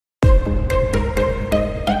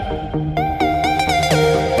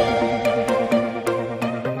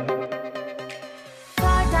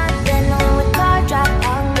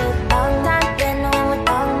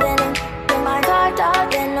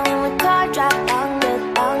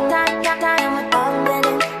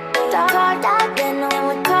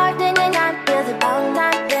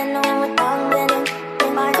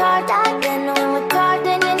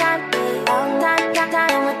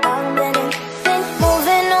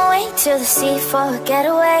to the sea for a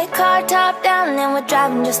getaway. Car top down and we're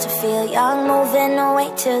driving just to feel young. Moving away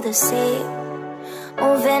to the sea,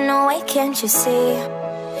 moving away, can't you see?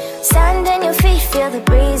 Stand on your feet, feel the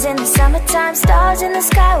breeze in the summertime. Stars in the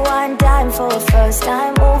sky, one dime for a first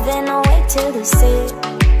time. Moving away to the sea,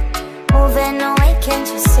 moving away, can't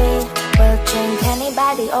you see? We'll drink honey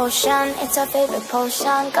by the ocean, it's our favorite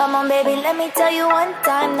potion. Come on baby, let me tell you one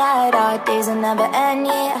time that our days will never end,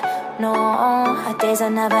 yeah. No, our days will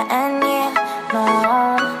never end, yeah. No.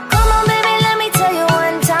 Come on baby, let me tell you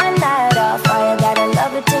one time that our fire got a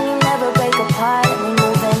love it till you never break apart. And we're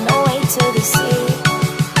moving away to the sea,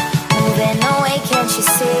 moving away, can't you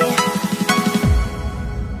see?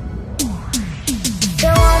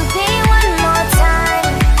 There won't be one more time,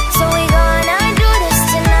 so we gonna do this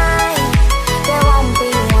tonight. There won't be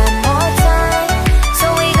one more time, so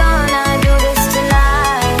we gonna do this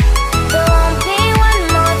tonight. There won't be one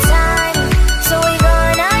more time, so we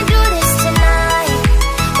gonna do this tonight.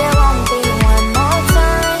 There won't be one more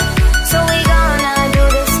time, so we gonna do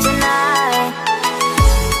this tonight.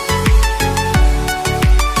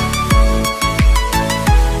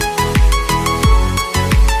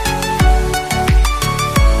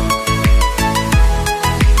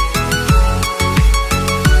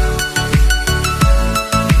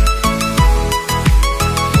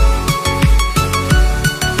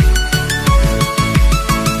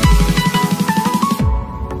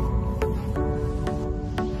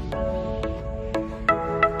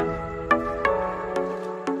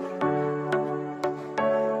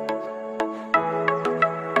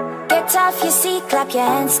 Get off your seat, clap your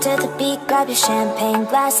hands to the beat. Grab your champagne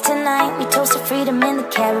glass tonight. We toast to freedom in the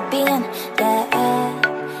Caribbean,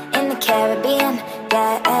 yeah, in the Caribbean,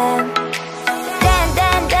 yeah. Dance,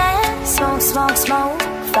 dance, dance, smoke, smoke, smoke.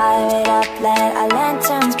 Fire it up, let our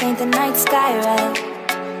lanterns paint the night sky red.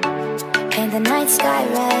 Paint the night sky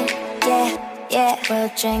red, yeah, yeah.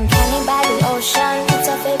 We'll drink honey by the ocean, it's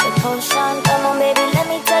our favorite potion. Come on baby, let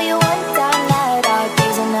me tell you one time